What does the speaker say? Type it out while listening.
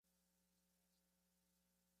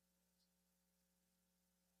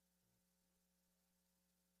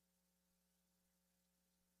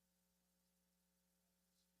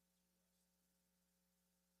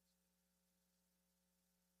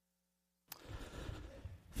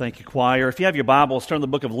Thank you, choir. If you have your Bibles, turn to the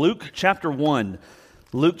book of Luke, chapter 1.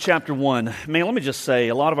 Luke, chapter 1. Man, let me just say,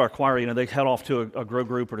 a lot of our choir, they head off to a grow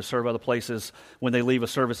group or to serve other places when they leave a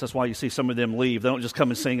service. That's why you see some of them leave. They don't just come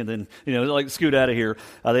and sing and then, like scoot out of here.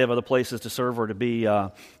 They have other places to serve or to be,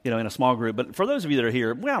 in a small group. But for those of you that are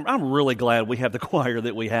here, well, I'm really glad we have the choir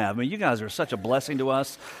that we have. I mean, you guys are such a blessing to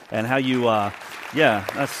us, and how you,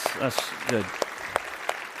 that's good.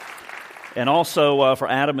 And also for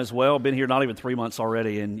Adam as well, been here not even 3 months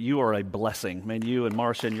already, and you are a blessing. Man, you and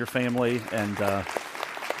Marcia and your family, and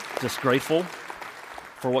just grateful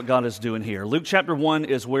for what God is doing here. Luke chapter 1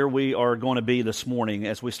 is where we are going to be this morning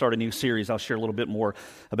as we start a new series. I'll share a little bit more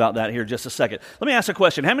about that here in just a second. Let me ask a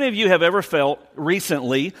question. How many of you have ever felt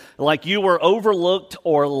recently like you were overlooked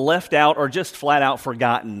or left out or just flat out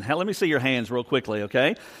forgotten? Let me see your hands real quickly,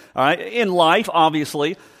 okay? All right. In life,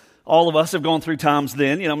 obviously, all of us have gone through times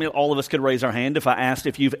then. All of us could raise our hand if I asked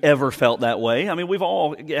if you've ever felt that way. I mean, we've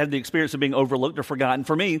all had the experience of being overlooked or forgotten.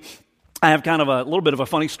 For me, I have kind of a little bit of a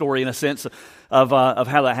funny story in a sense of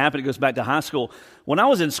how that happened. It goes back to high school. When I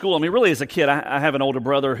was in school, really as a kid, I have an older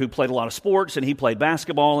brother who played a lot of sports, and he played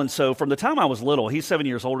basketball. And so from the time I was little, he's 7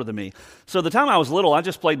 years older than me. So the time I was little, I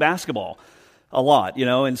just played basketball a lot,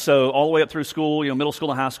 and so all the way up through school, middle school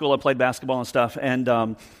and high school, I played basketball and stuff, and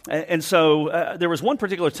so there was one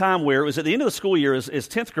particular time where it was at the end of the school year is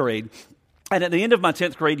 10th grade, and at the end of my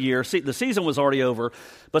 10th grade year, the season was already over,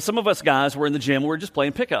 but some of us guys were in the gym, we were just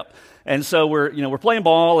playing pickup, and so we're playing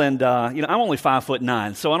ball, and I'm only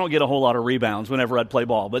 5'9", so I don't get a whole lot of rebounds whenever I'd play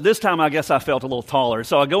ball, but this time I guess I felt a little taller,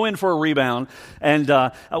 so I go in for a rebound, and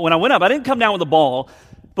when I went up, I didn't come down with the ball.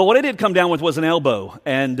 But what I did come down with was an elbow,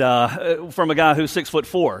 and from a guy who's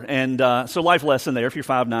 6'4", and so life lesson there: if you're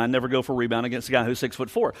 5'9", never go for a rebound against a guy who's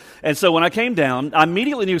 6'4". And so when I came down, I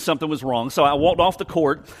immediately knew something was wrong. So I walked off the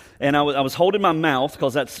court, and I was holding my mouth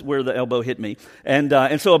because that's where the elbow hit me. And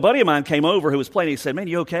so a buddy of mine came over who was playing. He said, "Man,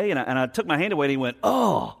 you okay?" And I took my hand away, and he went,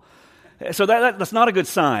 "Oh." So that's not a good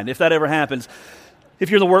sign if that ever happens. If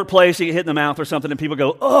you're in the workplace, you get hit in the mouth or something, and people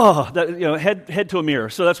go, "Oh," head to a mirror.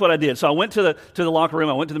 So that's what I did. So I went to the locker room.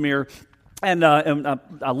 I went to the mirror, and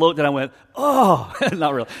I looked, and I went, "Oh,"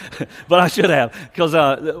 not really, but I should have, because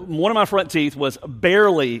one of my front teeth was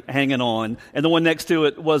barely hanging on, and the one next to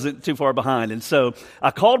it wasn't too far behind. And so I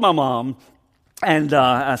called my mom. And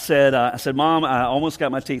I said, "Mom, I almost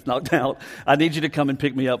got my teeth knocked out. I need you to come and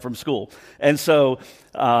pick me up from school." And so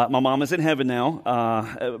my mom is in heaven now,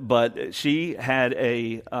 but she had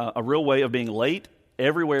a real way of being late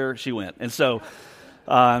everywhere she went. And so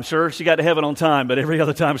I'm sure she got to heaven on time, but every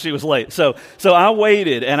other time she was late. So I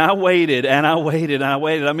waited, and I waited, and I waited, and I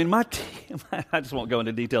waited. I mean, I just won't go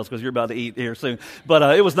into details because you're about to eat here soon,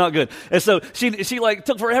 but it was not good. And so she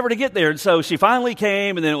took forever to get there. And so she finally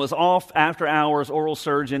came, and then it was off after hours, oral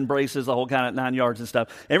surgeon, braces, the whole kind of 9 yards and stuff.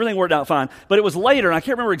 Everything worked out fine. But it was later, and I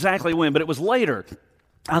can't remember exactly when, but it was later.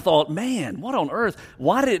 I thought, man, what on earth?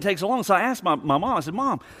 Why did it take so long? So I asked my mom, I said,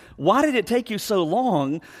 "Mom, why did it take you so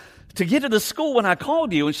long to get to the school when I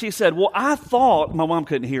called you?" And she said, "Well, I thought," my mom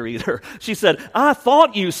couldn't hear either. She said, "I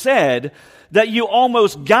thought you said that you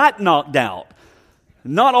almost got knocked out,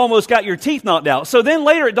 not almost got your teeth knocked out." So then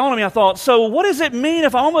later it dawned on me, I thought, so what does it mean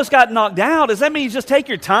if I almost got knocked out? Does that mean you just take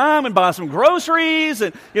your time and buy some groceries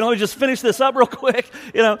and, just finish this up real quick,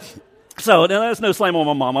 So now that's no slam on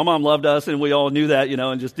my mom. My mom loved us, and we all knew that,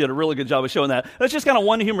 and just did a really good job of showing that. That's just kind of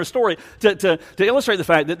one humorous story to illustrate the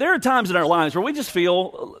fact that there are times in our lives where we just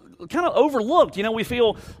feel kind of overlooked. We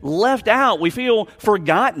feel left out. We feel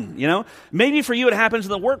forgotten. Maybe for you it happens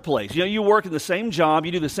in the workplace. You work in the same job.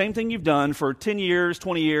 You do the same thing you've done for 10 years,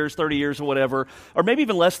 20 years, 30 years, or whatever, or maybe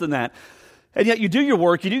even less than that. And yet you do your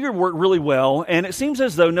work really well, and it seems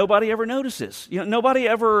as though nobody ever notices. Nobody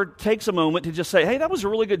ever takes a moment to just say, "Hey, that was a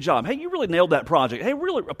really good job. Hey, you really nailed that project. Hey,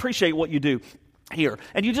 really appreciate what you do here."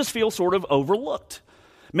 And you just feel sort of overlooked.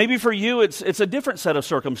 Maybe for you it's a different set of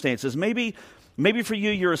circumstances. Maybe for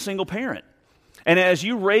you you're a single parent. And as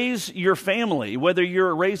you raise your family, whether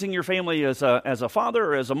you're raising your family as a father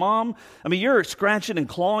or as a mom, you're scratching and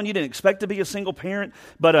clawing. You didn't expect to be a single parent,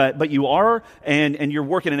 but you are, and you're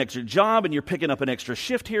working an extra job, and you're picking up an extra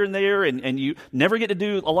shift here and there, and you never get to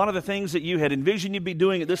do a lot of the things that you had envisioned you'd be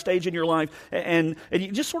doing at this stage in your life, and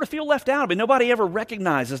you just sort of feel left out. Nobody ever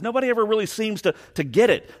recognizes. Nobody ever really seems to get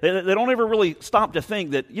it. They don't ever really stop to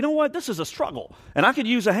think that, this is a struggle, and I could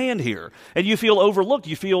use a hand here. And you feel overlooked.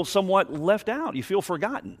 You feel somewhat left out. You feel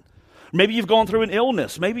forgotten. Maybe you've gone through an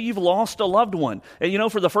illness. Maybe you've lost a loved one. And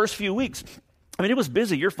for the first few weeks, it was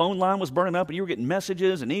busy. Your phone line was burning up, and you were getting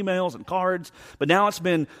messages and emails and cards. But now it's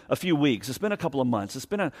been a few weeks. It's been a couple of months. It's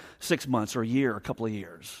been 6 months or a year, a couple of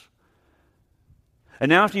years. And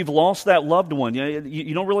now if you've lost that loved one,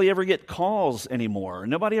 you don't really ever get calls anymore.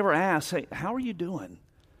 Nobody ever asks, hey, how are you doing?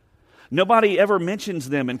 Nobody ever mentions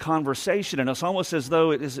them in conversation, and it's almost as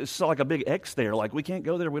though it's like a big X there, like we can't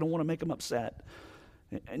go there, we don't want to make them upset.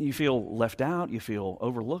 And you feel left out, you feel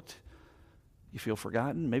overlooked, you feel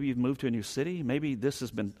forgotten. Maybe you've moved to a new city. Maybe this has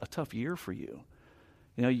been a tough year for you.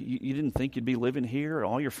 You didn't think you'd be living here.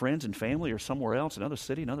 All your friends and family are somewhere else, another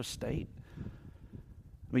city, another state.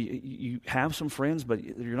 I mean, you have some friends, but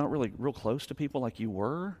you're not really real close to people like you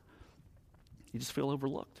were. You just feel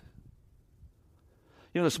overlooked.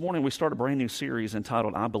 This morning we start a brand new series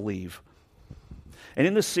entitled I Believe. And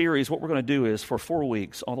in this series, what we're going to do is for 4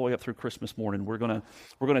 weeks, all the way up through Christmas morning, we're going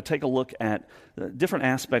to take a look at different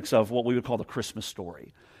aspects of what we would call the Christmas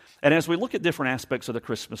story. And as we look at different aspects of the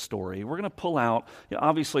Christmas story, we're going to pull out,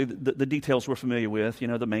 obviously, the details we're familiar with,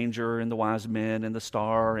 the manger and the wise men and the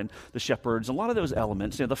star and the shepherds. A lot of those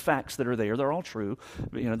elements, the facts that are there, they're all true.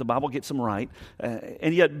 The Bible gets them right.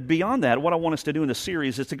 And yet, beyond that, what I want us to do in this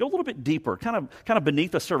series is to go a little bit deeper, kind of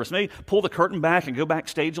beneath the surface. Maybe pull the curtain back and go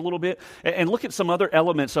backstage a little bit and look at some other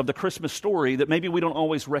elements of the Christmas story that maybe we don't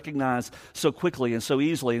always recognize so quickly and so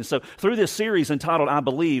easily. And so through this series entitled I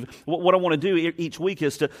Believe, what I want to do each week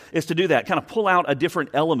is to do that, kind of pull out a different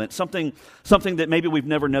element, something that maybe we've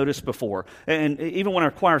never noticed before. And even when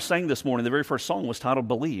our choir sang this morning, the very first song was titled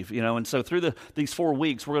Believe, and so through these 4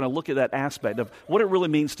 weeks, we're going to look at that aspect of what it really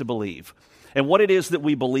means to believe and what it is that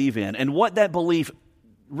we believe in and what that belief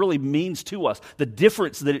really means to us, the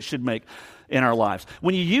difference that it should make in our lives.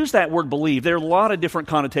 When you use that word believe, there are a lot of different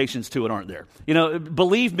connotations to it, aren't there?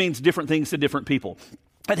 Believe means different things to different people.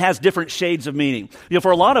 It has different shades of meaning.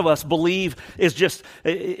 For a lot of us, believe is just,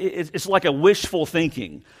 it's like a wishful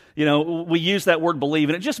thinking. We use that word believe,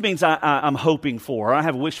 and it just means I'm hoping for, or I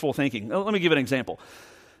have wishful thinking. Let me give an example.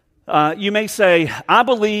 You may say, I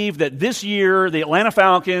believe that this year the Atlanta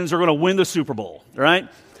Falcons are going to win the Super Bowl, right?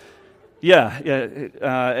 Yeah.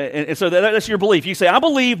 And so that's your belief. You say, I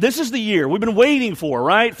believe this is the year we've been waiting for,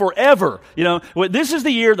 right? Forever. This is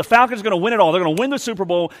the year the Falcons are going to win it all. They're going to win the Super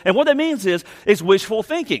Bowl. And what that means is it's wishful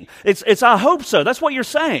thinking. It's I hope so. That's what you're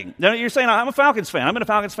saying. Now, you're saying, I'm a Falcons fan. I've been a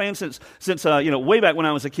Falcons fan since way back when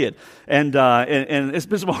I was a kid. And it's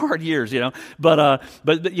been some hard years, But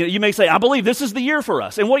you may say, I believe this is the year for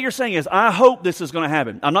us. And what you're saying is, I hope this is going to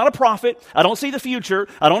happen. I'm not a prophet. I don't see the future.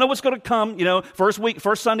 I don't know what's going to come,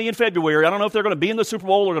 first Sunday in February. I don't know if they're going to be in the Super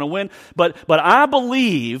Bowl or going to win, but I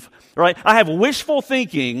believe, right? I have wishful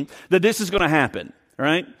thinking that this is going to happen,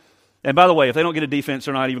 right? And by the way, if they don't get a defense,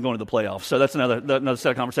 they're not even going to the playoffs. So that's another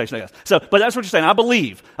set of conversation, I guess. But that's what you're saying. I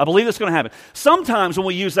believe this is going to happen. Sometimes when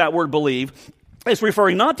we use that word believe, it's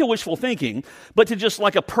referring not to wishful thinking, but to just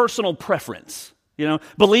like a personal preference.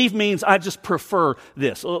 Believe means I just prefer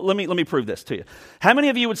this. Let me prove this to you. How many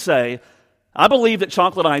of you would say, I believe that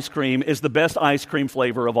chocolate ice cream is the best ice cream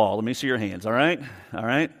flavor of all? Let me see your hands, all right? All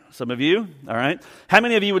right. Some of you, all right. How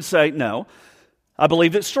many of you would say, no, I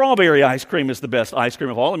believe that strawberry ice cream is the best ice cream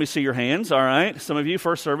of all? Let me see your hands, all right. Some of you,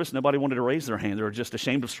 first service, nobody wanted to raise their hand. They were just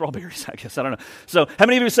ashamed of strawberries, I guess. I don't know. So how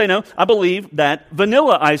many of you say, no, I believe that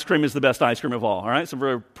vanilla ice cream is the best ice cream of all? All right, some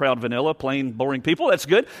very proud vanilla, plain, boring people. That's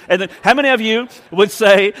good. And then how many of you would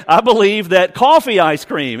say, I believe that coffee ice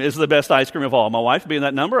cream is the best ice cream of all? My wife would be in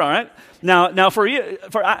that number, all right. Now for you,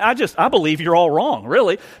 I believe you're all wrong,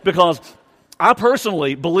 really, because I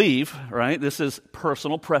personally believe, right, this is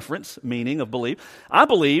personal preference, meaning of belief. I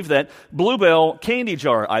believe that Bluebell candy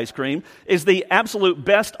jar ice cream is the absolute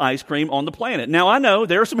best ice cream on the planet. Now, I know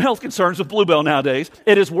there are some health concerns with Bluebell nowadays.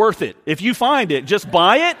 It is worth it. If you find it, just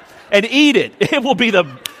buy it and eat it. It will be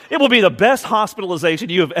the best hospitalization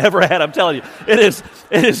you have ever had, I'm telling you. It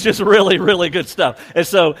is just really, really good stuff. And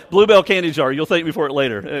so, Bluebell candy jar, you'll thank me for it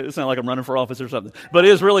later. It's not like I'm running for office or something. But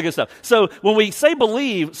it is really good stuff. So, when we say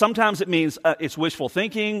believe, sometimes it means it's wishful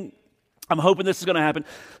thinking. I'm hoping this is going to happen.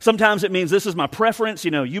 Sometimes it means this is my preference.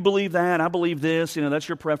 You believe that, I believe this. That's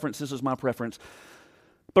your preference, this is my preference.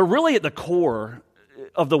 But really at the core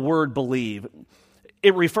of the word believe,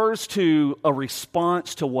 it refers to a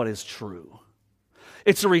response to what is true.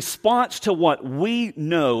 It's a response to what we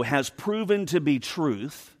know has proven to be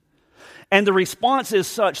truth, and the response is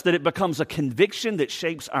such that it becomes a conviction that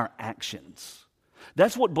shapes our actions.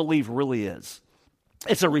 That's what believe really is.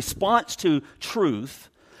 It's a response to truth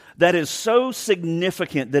that is so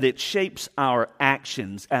significant that it shapes our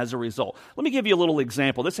actions as a result. Let me give you a little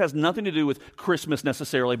example. This has nothing to do with Christmas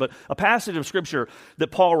necessarily, but a passage of Scripture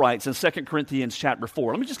that Paul writes in 2 Corinthians chapter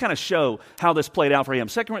 4. Let me just kind of show how this played out for him.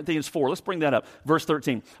 2 Corinthians 4, let's bring that up. Verse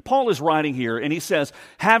 13. Paul is writing here, and he says,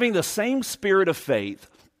 having the same spirit of faith,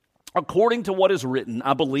 According to what is written,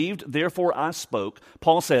 I believed, therefore I spoke.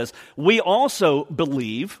 Paul says, we also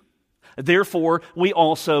believe, therefore we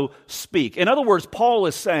also speak. In other words, Paul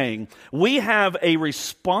is saying, we have a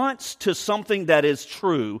response to something that is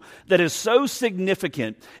true, that is so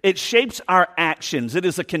significant, it shapes our actions. It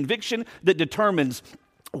is a conviction that determines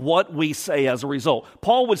what we say as a result.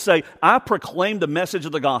 Paul would say, I proclaim the message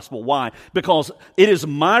of the gospel. Why? Because it is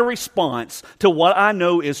my response to what I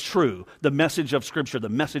know is true, the message of Scripture, the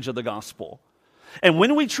message of the gospel. And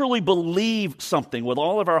when we truly believe something with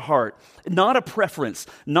all of our heart, not a preference,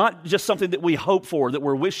 not just something that we hope for, that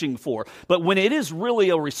we're wishing for, but when it is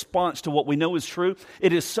really a response to what we know is true,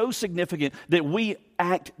 it is so significant that we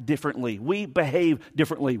act differently, we behave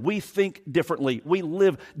differently, we think differently, we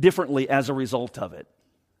live differently as a result of it.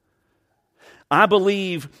 I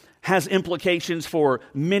believe has implications for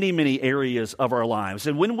many, many areas of our lives.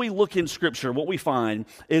 And when we look in Scripture, what we find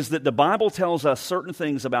is that the Bible tells us certain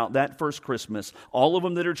things about that first Christmas, all of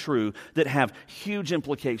them that are true, that have huge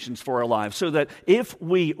implications for our lives. So that if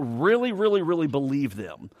we really, really, really believe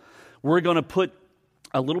them, we're going to put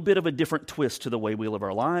a little bit of a different twist to the way we live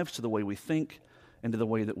our lives, to the way we think, and to the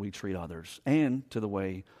way that we treat others, and to the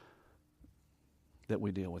way that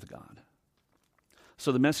we deal with God.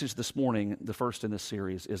 So the message this morning, the first in this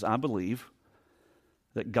series, is I believe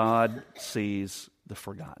that God sees the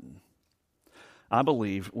forgotten. I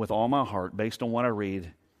believe with all my heart, based on what I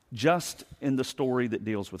read, just in the story that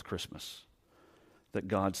deals with Christmas, that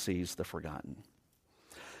God sees the forgotten.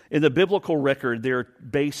 In the biblical record, there are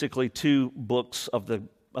basically two books of the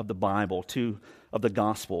Bible, two of the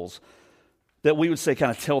Gospels, that we would say kind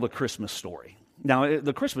of tell the Christmas story. Now,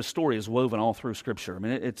 the Christmas story is woven all through Scripture. I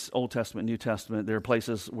mean, it's Old Testament, New Testament. There are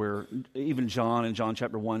places where even John in John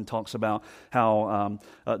chapter 1 talks about how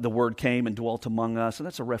the Word came and dwelt among us, and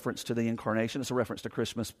that's a reference to the Incarnation. It's a reference to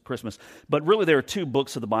Christmas. But really, there are two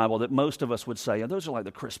books of the Bible that most of us would say, those are like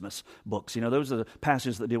the Christmas books. You know, those are the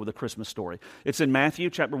passages that deal with the Christmas story. It's in Matthew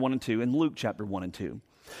chapter 1 and 2 and Luke chapter 1 and 2.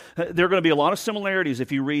 There are going to be a lot of similarities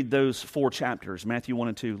if you read those four chapters, Matthew 1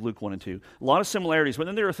 and 2, Luke 1 and 2. A lot of similarities, but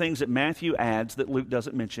then there are things that Matthew adds that Luke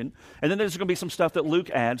doesn't mention, and then there's going to be some stuff that Luke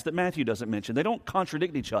adds that Matthew doesn't mention. They don't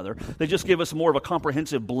contradict each other. They just give us more of a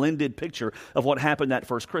comprehensive, blended picture of what happened that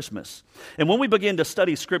first Christmas. And when we begin to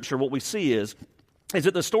study Scripture, what we see is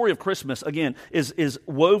that the story of Christmas, again, is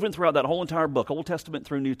woven throughout that whole entire book, Old Testament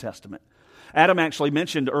through New Testament. Adam actually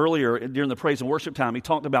mentioned earlier during the praise and worship time, he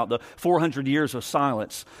talked about the 400 years of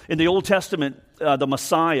silence. In the Old Testament, the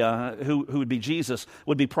Messiah, who would be Jesus,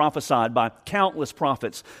 would be prophesied by countless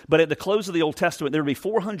prophets. But at the close of the Old Testament, there would be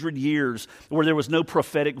 400 years where there was no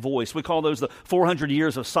prophetic voice. We call those the 400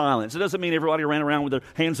 years of silence. It doesn't mean everybody ran around with their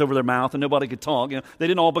hands over their mouth and nobody could talk. You know, they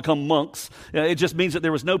didn't all become monks. It just means that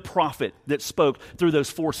there was no prophet that spoke through those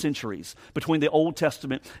 4 centuries between the Old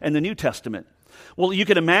Testament and the New Testament. Well, you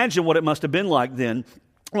can imagine what it must have been like then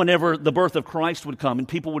whenever the birth of Christ would come and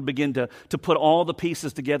people would begin to put all the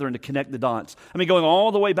pieces together and to connect the dots. I mean, going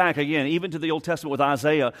all the way back again, even to the Old Testament with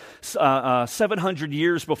Isaiah, 700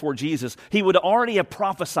 years before Jesus, he would already have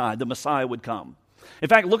prophesied the Messiah would come. In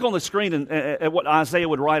fact, look on the screen at what Isaiah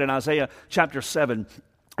would write in Isaiah chapter 7.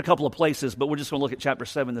 A couple of places, but we're just going to look at chapter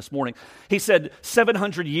 7 this morning. He said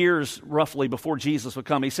 700 years roughly before Jesus would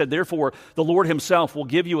come, he said, therefore, the Lord himself will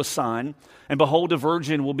give you a sign, and behold, a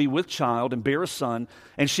virgin will be with child and bear a son,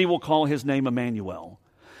 and she will call his name Emmanuel.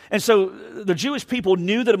 And so the Jewish people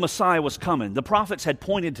knew that a Messiah was coming. The prophets had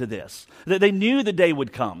pointed to this, that they knew the day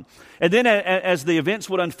would come. And then as the events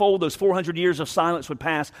would unfold, those 400 years of silence would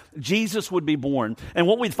pass, Jesus would be born. And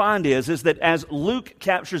what we'd find is that as Luke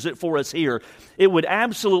captures it for us here, it would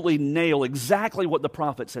absolutely nail exactly what the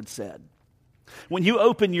prophets had said. When you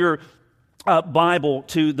open your Bible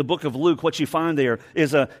to the book of Luke, what you find there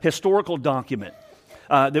is a historical document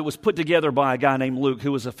that was put together by a guy named Luke,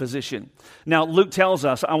 who was a physician. Now, Luke tells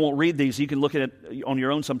us, I won't read these, you can look at it on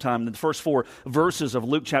your own sometime, in the first 4 verses of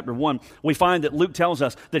Luke chapter 1, we find that Luke tells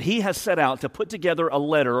us that he has set out to put together a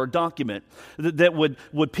letter or document that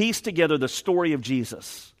would piece together the story of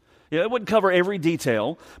Jesus. It wouldn't cover every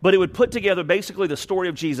detail, but it would put together basically the story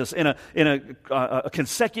of Jesus in a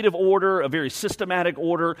consecutive order, a very systematic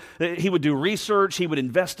order. He would do research, he would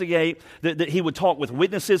investigate, that he would talk with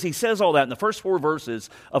witnesses. He says all that in the first 4 verses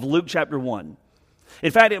of Luke chapter 1.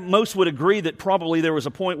 In fact, most would agree that probably there was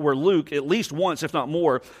a point where Luke, at least once, if not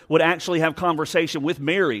more, would actually have conversation with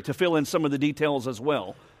Mary to fill in some of the details as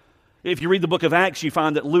well. If you read the book of Acts, you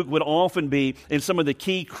find that Luke would often be in some of the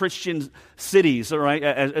key Christian cities, all right?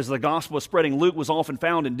 As the gospel was spreading, Luke was often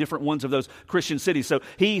found in different ones of those Christian cities. So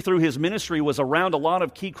he, through his ministry, was around a lot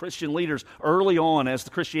of key Christian leaders early on as the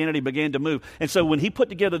Christianity began to move. And so when he put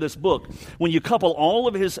together this book, when you couple all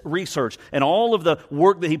of his research and all of the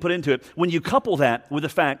work that he put into it, when you couple that with the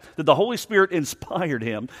fact that the Holy Spirit inspired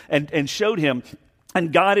him and showed him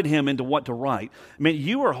and guided him into what to write. I mean,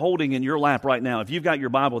 you are holding in your lap right now, if you've got your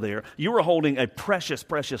Bible there, you are holding a precious,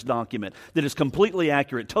 precious document that is completely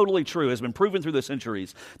accurate, totally true, has been proven through the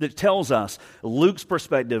centuries, that tells us Luke's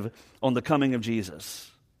perspective on the coming of Jesus.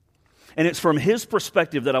 And it's from his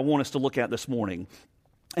perspective that I want us to look at this morning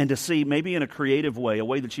and to see, maybe in a creative way, a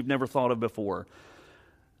way that you've never thought of before,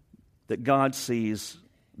 that God sees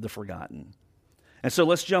the forgotten. And so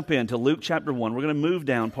let's jump into Luke chapter 1. We're going to move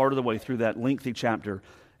down part of the way through that lengthy chapter,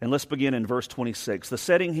 and let's begin in verse 26. The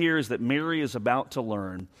setting here is that Mary is about to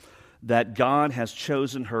learn that God has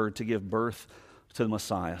chosen her to give birth to the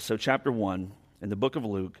Messiah. So chapter 1 in the book of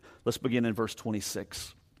Luke, let's begin in verse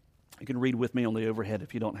 26. You can read with me on the overhead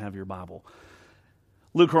if you don't have your Bible.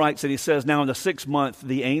 Luke writes, and he says, "Now in the 6th month,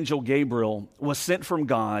 the angel Gabriel was sent from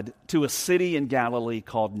God to a city in Galilee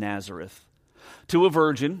called Nazareth, to a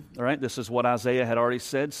virgin," all right, this is what Isaiah had already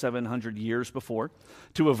said 700 years before,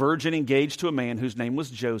 "to a virgin engaged to a man whose name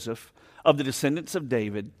was Joseph, of the descendants of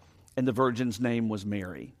David, and the virgin's name was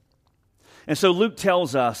Mary." And so Luke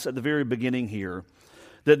tells us at the very beginning here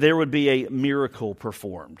that there would be a miracle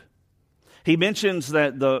performed. He mentions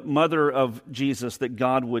that the mother of Jesus that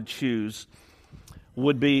God would choose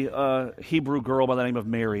would be a Hebrew girl by the name of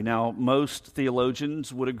Mary. Now, most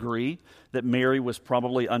theologians would agree that Mary was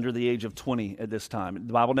probably under the age of 20 at this time.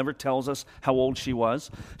 The Bible never tells us how old she was.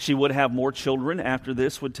 She would have more children after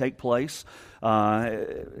this would take place.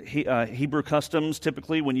 Hebrew customs,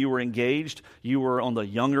 typically when you were engaged, you were on the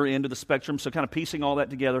younger end of the spectrum. So kind of piecing all that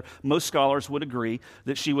together, most scholars would agree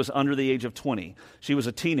that she was under the age of 20. She was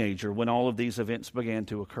a teenager when all of these events began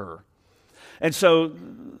to occur. And so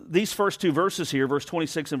these first two verses here, verse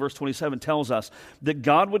 26 and verse 27, tells us that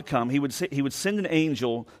God would come. He would send an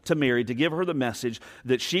angel to Mary to give her the message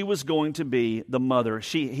that she was going to be the mother.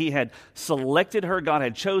 He had selected her. God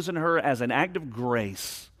had chosen her as an act of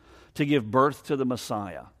grace to give birth to the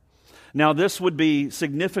Messiah. Now, this would be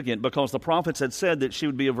significant because the prophets had said that she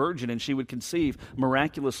would be a virgin and she would conceive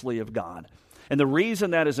miraculously of God. And the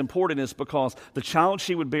reason that is important is because the child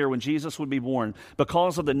she would bear when Jesus would be born,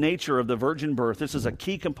 because of the nature of the virgin birth, this is a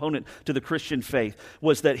key component to the Christian faith,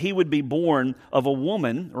 was that he would be born of a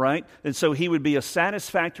woman, right? And so he would be a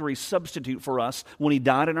satisfactory substitute for us when he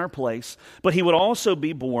died in our place, but he would also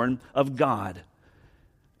be born of God.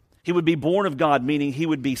 He would be born of God, meaning he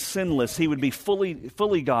would be sinless. He would be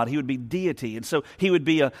fully God. He would be deity. And so he would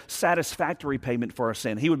be a satisfactory payment for our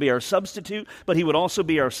sin. He would be our substitute, but he would also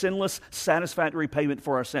be our sinless, satisfactory payment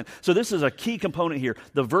for our sin. So this is a key component here,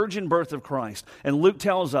 the virgin birth of Christ. And Luke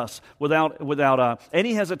tells us without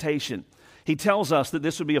any hesitation, he tells us that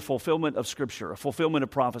this would be a fulfillment of Scripture, a fulfillment of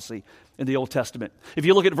prophecy in the Old Testament. If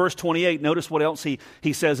you look at verse 28, notice what else he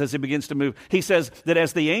says as he begins to move. He says that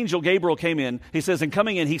as the angel Gabriel came in, he says, and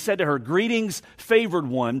coming in, he said to her, "Greetings, favored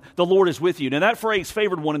one, the Lord is with you." Now that phrase,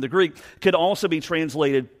 favored one in the Greek, could also be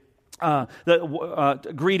translated,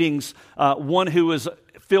 greetings, one who is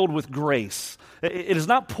filled with grace. It is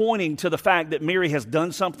not pointing to the fact that Mary has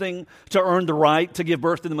done something to earn the right to give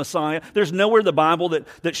birth to the Messiah. There's nowhere in the Bible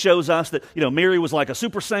that shows us that, Mary was like a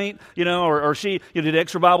super saint, or she did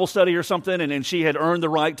extra Bible study or something, and she had earned the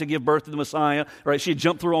right to give birth to the Messiah, right? She had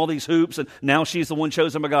jumped through all these hoops, and now she's the one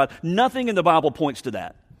chosen by God. Nothing in the Bible points to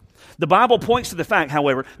that. The Bible points to the fact,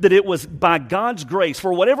 however, that it was by God's grace,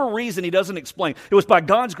 for whatever reason he doesn't explain, it was by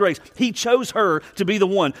God's grace, he chose her to be the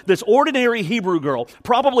one, this ordinary Hebrew girl,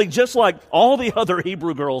 probably just like all the other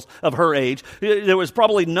Hebrew girls of her age. There was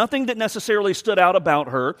probably nothing that necessarily stood out about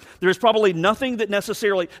her. There's probably nothing that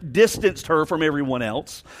necessarily distanced her from everyone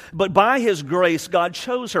else. But by his grace, God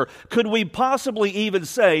chose her. Could we possibly even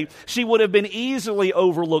say she would have been easily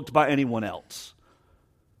overlooked by anyone else?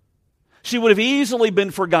 She would have easily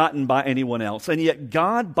been forgotten by anyone else, and yet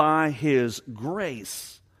God, by his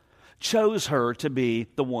grace, chose her to be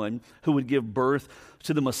the one who would give birth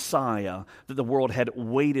to the Messiah that the world had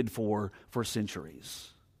waited for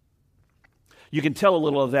centuries. You can tell a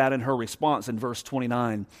little of that in her response in verse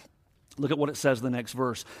 29. Look at what it says in the next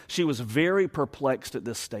verse. She was very perplexed at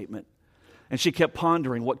this statement, and she kept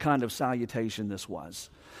pondering what kind of salutation this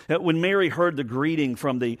was. When Mary heard the greeting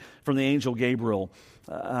from the angel Gabriel,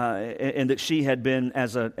 and that she had been,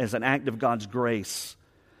 as an act of God's grace,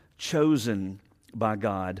 chosen by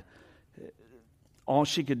God,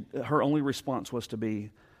 her only response was to be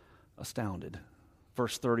astounded.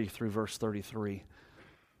 Verse 30 through verse 33.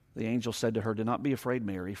 The angel said to her, "Do not be afraid,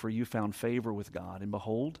 Mary, for you found favor with God. And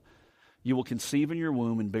behold, you will conceive in your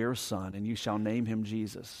womb and bear a son, and you shall name him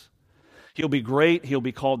Jesus. He'll be great. He'll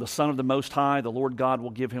be called the Son of the Most High. The Lord God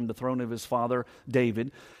will give him the throne of his father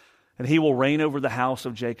David, and he will reign over the house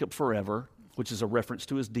of Jacob forever," which is a reference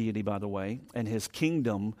to his deity, by the way, "and his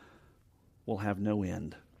kingdom will have no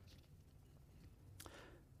end."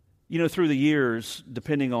 You know, through the years,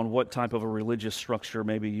 depending on what type of a religious structure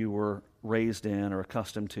maybe you were raised in or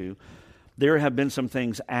accustomed to, there have been some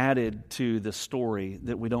things added to the story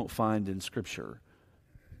that we don't find in Scripture.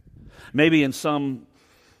 Maybe in some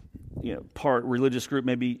religious group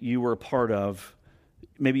maybe you were a part of,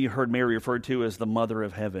 maybe you heard Mary referred to as the Mother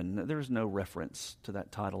of Heaven. There's no reference to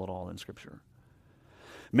that title at all in Scripture.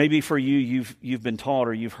 Maybe for you, you've been taught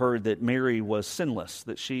or you've heard that Mary was sinless,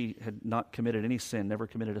 that she had not committed any sin, never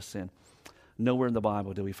committed a sin. Nowhere in the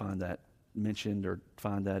Bible do we find that mentioned or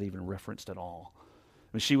find that even referenced at all.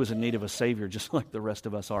 I mean, she was in need of a Savior just like the rest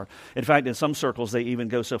of us are. In fact, in some circles, they even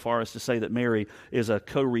go so far as to say that Mary is a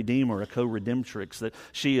co-redeemer, a co-redemptrix, that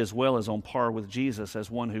she as well is on par with Jesus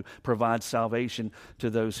as one who provides salvation to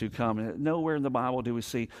those who come. And nowhere in the Bible do we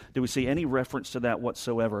see any reference to that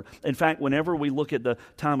whatsoever. In fact, whenever we look at the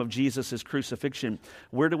time of Jesus' crucifixion,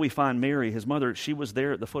 where do we find Mary, his mother? She was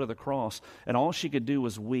there at the foot of the cross, and all she could do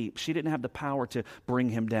was weep. She didn't have the power to bring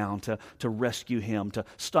him down, to rescue him, to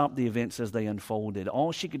stop the events as they unfolded.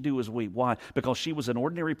 All she could do was weep. Why? Because she was an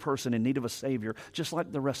ordinary person in need of a Savior, just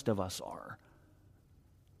like the rest of us are.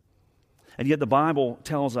 And yet the Bible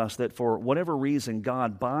tells us that for whatever reason,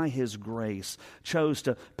 God, by His grace, chose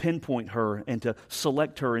to pinpoint her and to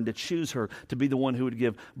select her and to choose her to be the one who would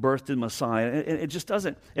give birth to the Messiah. And it just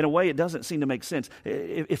doesn't, in a way, it doesn't seem to make sense.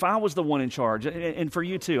 If I was the one in charge, and for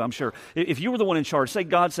you too, I'm sure, if you were the one in charge, say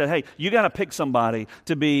God said, "Hey, you got to pick somebody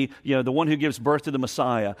to be, the one who gives birth to the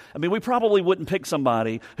Messiah." I mean, we probably wouldn't pick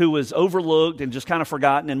somebody who was overlooked and just kind of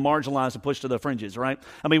forgotten and marginalized and pushed to the fringes, right?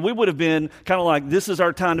 I mean, we would have been kind of like, this is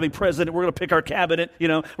our time to be president. We're going to pick our cabinet, we're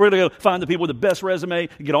going to go find the people with the best resume,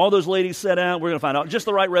 get all those ladies set out. We're going to find out just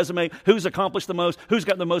the right resume, who's accomplished the most, who's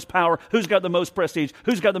got the most power, who's got the most prestige,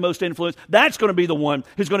 who's got the most influence. That's going to be the one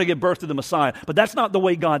who's going to give birth to the Messiah. But that's not the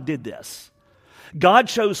way God did this. God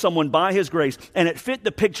chose someone by His grace, and it fit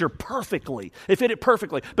the picture perfectly. It fit it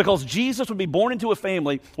perfectly because Jesus would be born into a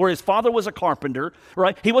family where his father was a carpenter,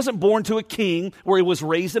 right? He wasn't born to a king where he was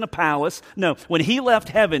raised in a palace. No, when he left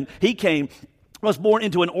heaven, he was born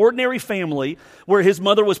into an ordinary family where his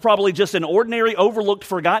mother was probably just an ordinary, overlooked,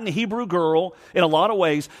 forgotten Hebrew girl in a lot of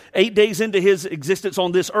ways. 8 days into his existence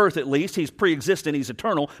on this earth, at least, he's pre-existent, he's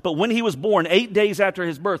eternal. But when he was born, 8 days after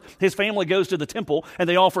his birth, his family goes to the temple and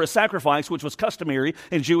they offer a sacrifice, which was customary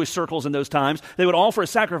in Jewish circles in those times. They would offer a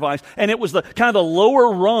sacrifice, and it was the kind of the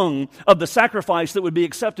lower rung of the sacrifice that would be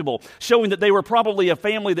acceptable, showing that they were probably a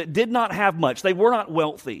family that did not have much. They were not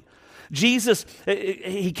wealthy. Jesus,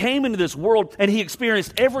 He came into this world and He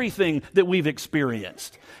experienced everything that we've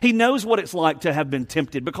experienced. He knows what it's like to have been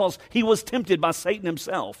tempted because He was tempted by Satan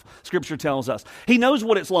himself, Scripture tells us. He knows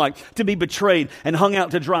what it's like to be betrayed and hung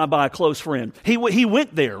out to dry by a close friend. He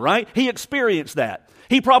went there, right? He experienced that.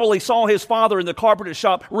 He probably saw his father in the carpenter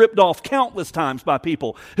shop ripped off countless times by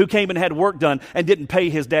people who came and had work done and didn't pay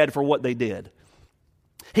his dad for what they did.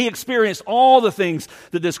 He experienced all the things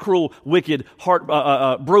that this cruel, wicked,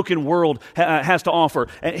 broken world has to offer.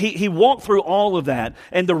 And he walked through all of that.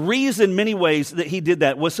 And the reason, many ways, that He did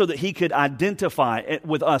that was so that He could identify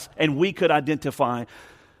with us and we could identify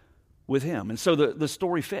with Him. And so the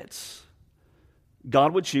story fits.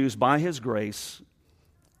 God would choose, by His grace,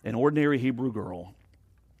 an ordinary Hebrew girl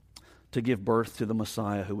to give birth to the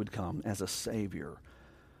Messiah who would come as a Savior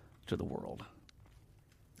to the world.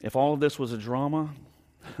 If all of this was a drama,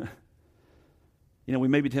 we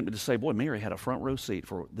may be tempted to say, boy, Mary had a front row seat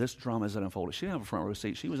for this drama as it unfolded. She didn't have a front row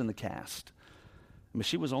seat. She was in the cast. I mean,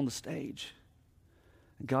 she was on the stage.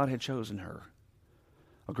 And God had chosen her,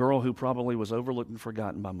 a girl who probably was overlooked and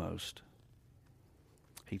forgotten by most.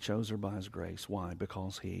 He chose her by His grace. Why?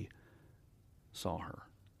 Because He saw her.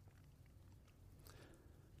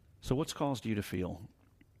 So what's caused you to feel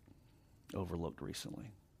overlooked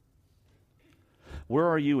recently? Where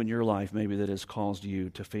are you in your life maybe that has caused you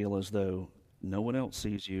to feel as though no one else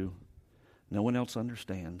sees you, no one else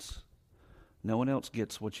understands, no one else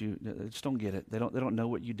gets they just don't get it. They don't know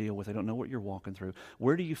what you deal with. They don't know what you're walking through.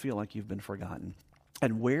 Where do you feel like you've been forgotten?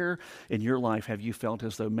 And where in your life have you felt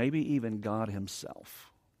as though maybe even God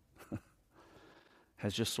Himself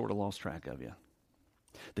has just sort of lost track of you?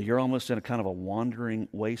 that you're almost in a kind of a wandering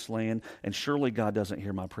wasteland, and surely God doesn't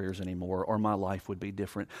hear my prayers anymore, or my life would be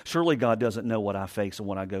different. Surely God doesn't know what I face and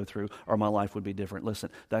what I go through, or my life would be different. Listen,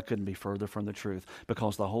 that couldn't be further from the truth,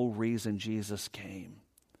 because the whole reason Jesus came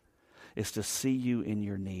is to see you in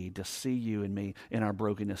your need, to see you and me in our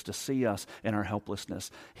brokenness, to see us in our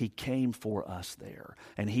helplessness. He came for us there.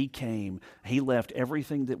 And He came, He left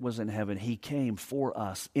everything that was in heaven. He came for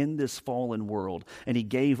us in this fallen world, and He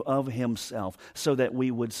gave of Himself so that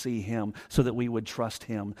we would see Him, so that we would trust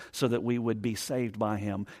Him, so that we would be saved by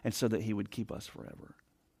Him, and so that He would keep us forever.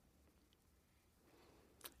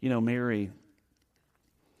 You know, Mary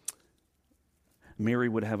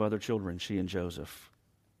would have other children, she and Joseph.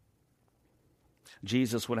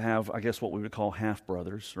 Jesus would have, I guess, what we would call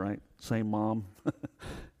half-brothers, right? Same mom,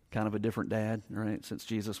 kind of a different dad, right? Since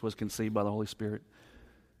Jesus was conceived by the Holy Spirit.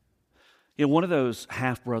 You know, one of those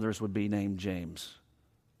half-brothers would be named James.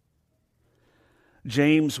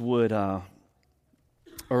 James would,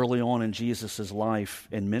 early on in Jesus' life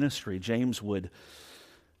and ministry, James wouldn't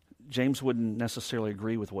necessarily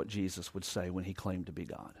agree with what Jesus would say when He claimed to be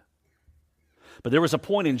God. But there was a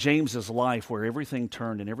point in James's life where everything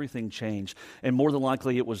turned and everything changed, and more than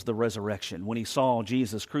likely it was the resurrection, when he saw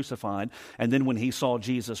Jesus crucified, and then when he saw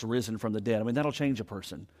Jesus risen from the dead. I mean, that'll change a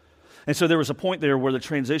person. And so there was a point there where the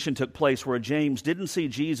transition took place where James didn't see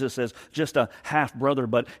Jesus as just a half-brother,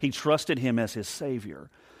 but he trusted Him as his Savior.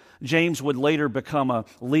 James would later become a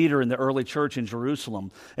leader in the early church in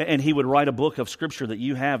Jerusalem, and he would write a book of Scripture that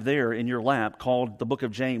you have there in your lap called the Book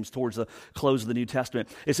of James towards the close of the New Testament.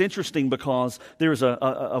 It's interesting because there's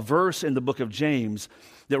a verse in the book of James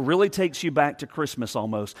that really takes you back to Christmas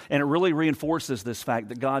almost, and it really reinforces this fact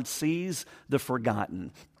that God sees the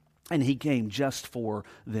forgotten, and He came just for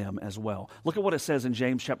them as well. Look at what it says in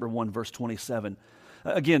James chapter 1, verse 27.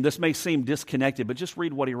 Again, this may seem disconnected, but just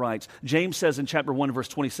read what he writes. James says in chapter 1, verse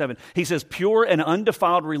 27, he says, "Pure and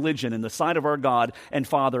undefiled religion in the sight of our God and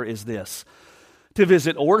Father is this, to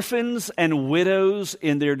visit orphans and widows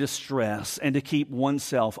in their distress and to keep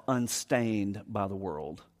oneself unstained by the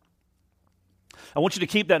world." I want you to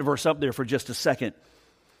keep that verse up there for just a second.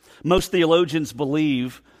 Most theologians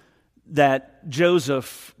believe that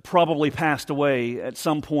Joseph probably passed away at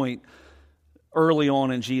some point early on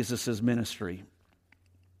in Jesus' ministry,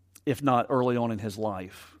 if not early on in his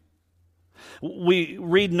life. We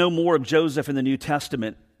read no more of Joseph in the New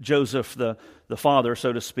Testament, Joseph the father,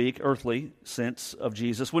 so to speak, earthly sense of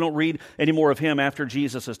Jesus. We don't read any more of him after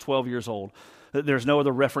Jesus is 12 years old. There's no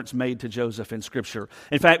other reference made to Joseph in Scripture.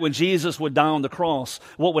 In fact, when Jesus would die on the cross,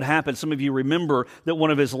 what would happen? Some of you remember that one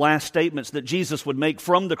of his last statements that Jesus would make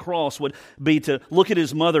from the cross would be to look at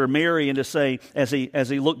his mother, Mary, and to say, as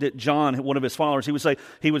he looked at John, one of his followers,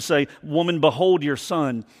 he would say, "Woman, behold your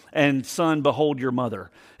son, and son, behold your mother."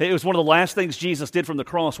 It was one of the last things Jesus did from the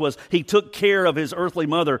cross was He took care of His earthly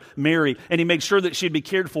mother, Mary, and He made sure that she'd be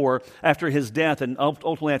cared for after His death and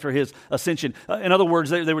ultimately after His ascension. In other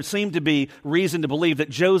words, there would seem to be reason to believe that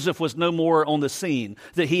Joseph was no more on the scene,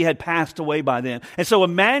 that he had passed away by then. And so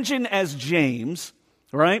imagine as James,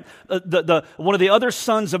 right, one of the other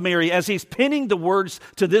sons of Mary, as he's penning the words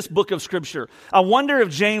to this book of Scripture. I wonder if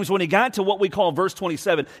James, when he got to what we call verse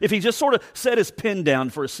 27, if he just sort of set his pen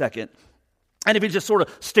down for a second, and if he just sort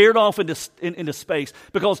of stared off into space,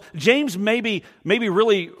 because James maybe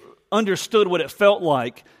really understood what it felt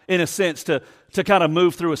like, in a sense, to kind of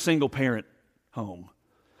move through a single-parent home.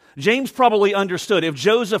 James probably understood, if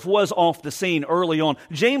Joseph was off the scene early on,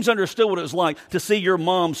 James understood what it was like to see your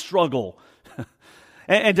mom struggle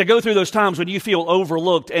and to go through those times when you feel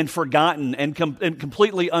overlooked and forgotten and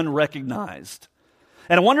completely unrecognized.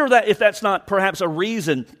 And I wonder if that's not perhaps a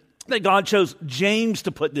reason that God chose James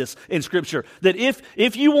to put this in Scripture. That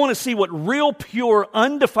if you want to see what real, pure,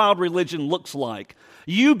 undefiled religion looks like,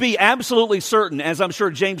 you be absolutely certain, as I'm sure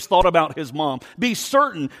James thought about his mom, be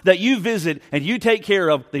certain that you visit and you take care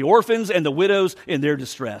of the orphans and the widows in their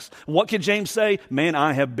distress. What can James say? Man,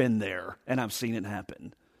 I have been there and I've seen it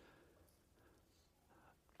happen.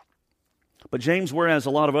 But James, whereas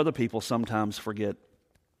a lot of other people sometimes forget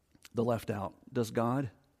the left out, does God?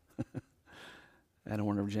 And I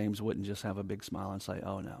wonder if James wouldn't just have a big smile and say,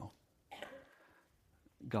 "Oh no,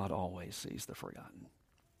 God always sees the forgotten."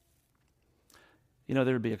 You know,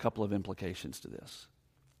 there would be a couple of implications to this.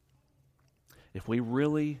 If we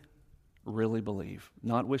really, really believe,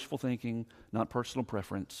 not wishful thinking, not personal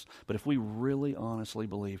preference, but if we really honestly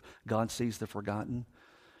believe God sees the forgotten,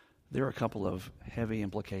 there are a couple of heavy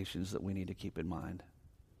implications that we need to keep in mind.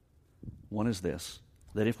 One is this: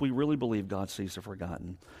 that if we really believe God sees the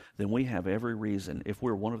forgotten, then we have every reason, if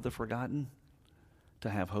we're one of the forgotten, to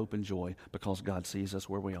have hope and joy because God sees us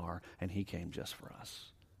where we are and he came just for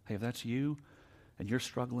us. Hey, if that's you and you're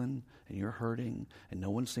struggling and you're hurting and no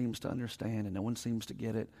one seems to understand and no one seems to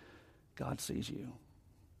get it, God sees you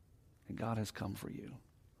and God has come for you.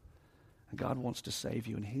 And God wants to save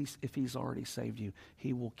you, and if he's already saved you,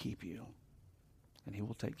 he will keep you and he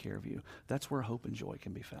will take care of you. That's where hope and joy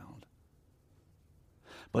can be found.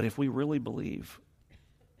 But if we really believe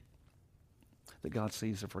that God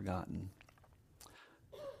sees the forgotten,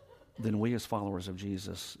 then we as followers of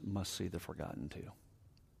Jesus must see the forgotten too.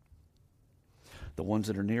 The ones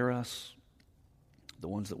that are near us, the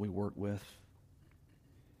ones that we work with,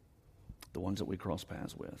 the ones that we cross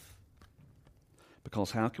paths with.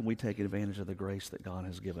 Because how can we take advantage of the grace that God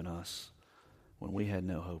has given us when we had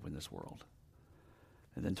no hope in this world,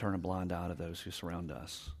 and then turn a blind eye to those who surround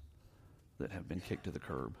us that have been kicked to the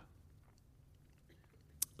curb?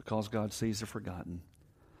 Because God sees the forgotten,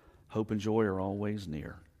 hope and joy are always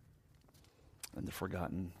near, and the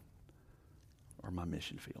forgotten are my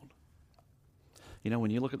mission field. You know,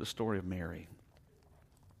 when you look at the story of Mary,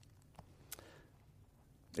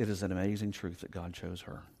 it is an amazing truth that God chose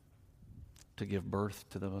her to give birth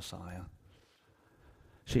to the Messiah.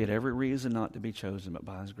 She had every reason not to be chosen, but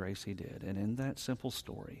by his grace he did. And in that simple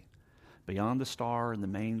story, beyond the star and the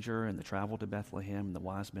manger and the travel to Bethlehem and the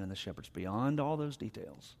wise men and the shepherds, beyond all those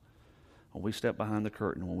details, when we step behind the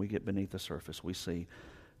curtain, when we get beneath the surface, we see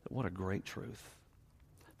that what a great truth,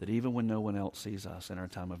 that even when no one else sees us in our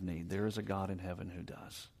time of need, there is a God in heaven who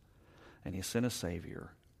does. And he sent a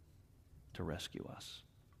Savior to rescue us.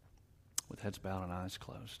 With heads bowed and eyes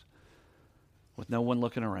closed, with no one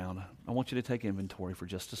looking around, I want you to take inventory for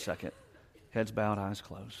just a second. Heads bowed, eyes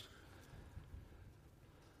closed.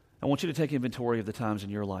 I want you to take inventory of the times in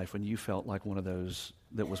your life when you felt like one of those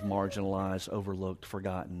that was marginalized, overlooked,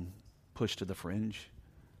 forgotten, pushed to the fringe.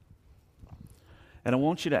 And I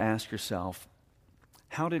want you to ask yourself,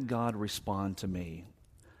 how did God respond to me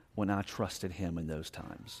when I trusted him in those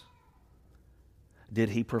times? Did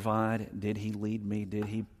he provide? Did he lead me? Did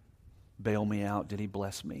he bail me out? Did he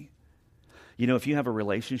bless me? You know, if you have a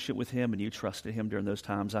relationship with him and you trusted him during those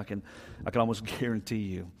times, I can almost guarantee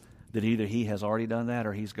you that either he has already done that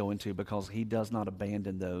or he's going to, because he does not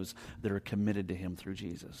abandon those that are committed to him through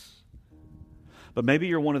Jesus. But maybe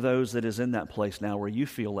you're one of those that is in that place now where you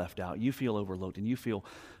feel left out, you feel overlooked, and you feel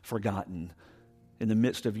forgotten in the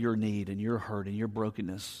midst of your need and your hurt and your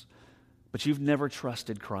brokenness. But you've never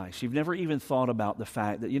trusted Christ. You've never even thought about the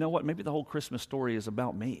fact that, you know what, maybe the whole Christmas story is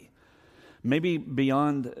about me. Maybe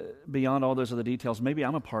beyond all those other details, maybe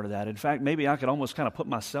I'm a part of that. In fact, maybe I could almost kind of put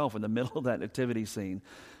myself in the middle of that nativity scene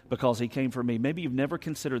because he came for me. Maybe you've never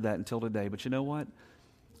considered that until today, but you know what?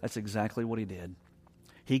 That's exactly what he did.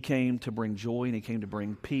 He came to bring joy, and he came to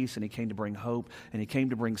bring peace, and he came to bring hope, and he came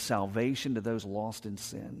to bring salvation to those lost in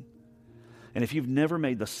sin. And if you've never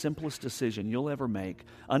made the simplest decision you'll ever make,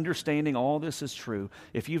 understanding all this is true,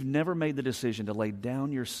 if you've never made the decision to lay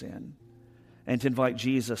down your sin and to invite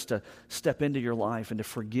Jesus to step into your life and to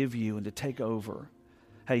forgive you and to take over,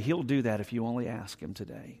 hey, he'll do that if you only ask him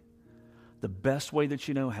today. The best way that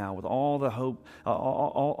you know how, with all the hope,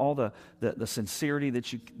 all the sincerity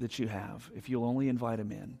that you have, if you'll only invite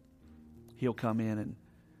him in, he'll come in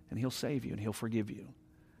and he'll save you and he'll forgive you.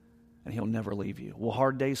 And he'll never leave you. Will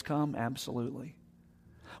hard days come? Absolutely.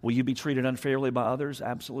 Will you be treated unfairly by others?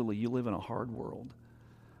 Absolutely. You live in a hard world.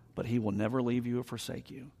 But he will never leave you or forsake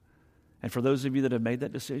you. And for those of you that have made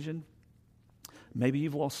that decision, maybe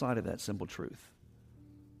you've lost sight of that simple truth.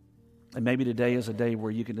 And maybe today is a day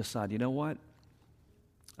where you can decide, you know what?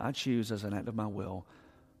 I choose as an act of my will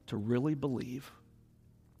to really believe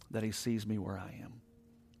that he sees me where I am.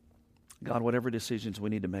 God, whatever decisions we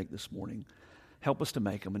need to make this morning, help us to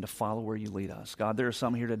make them and to follow where you lead us. God, there are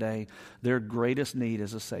some here today, their greatest need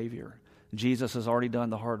is a Savior. Jesus has already done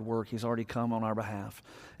the hard work. He's already come on our behalf.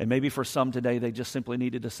 And maybe for some today, they just simply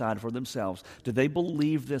need to decide for themselves, do they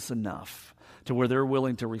believe this enough to where they're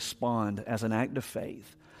willing to respond as an act of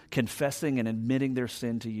faith, confessing and admitting their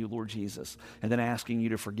sin to you, Lord Jesus, and then asking you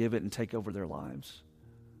to forgive it and take over their lives?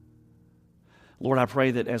 Lord, I pray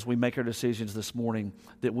that as we make our decisions this morning,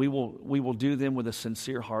 that we will do them with a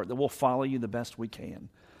sincere heart, that we'll follow you the best we can.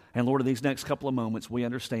 And Lord, in these next couple of moments, we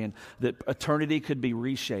understand that eternity could be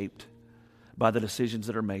reshaped by the decisions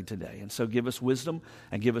that are made today. And so give us wisdom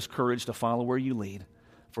and give us courage to follow where you lead.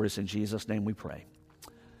 For it's in Jesus' name we pray.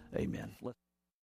 Amen.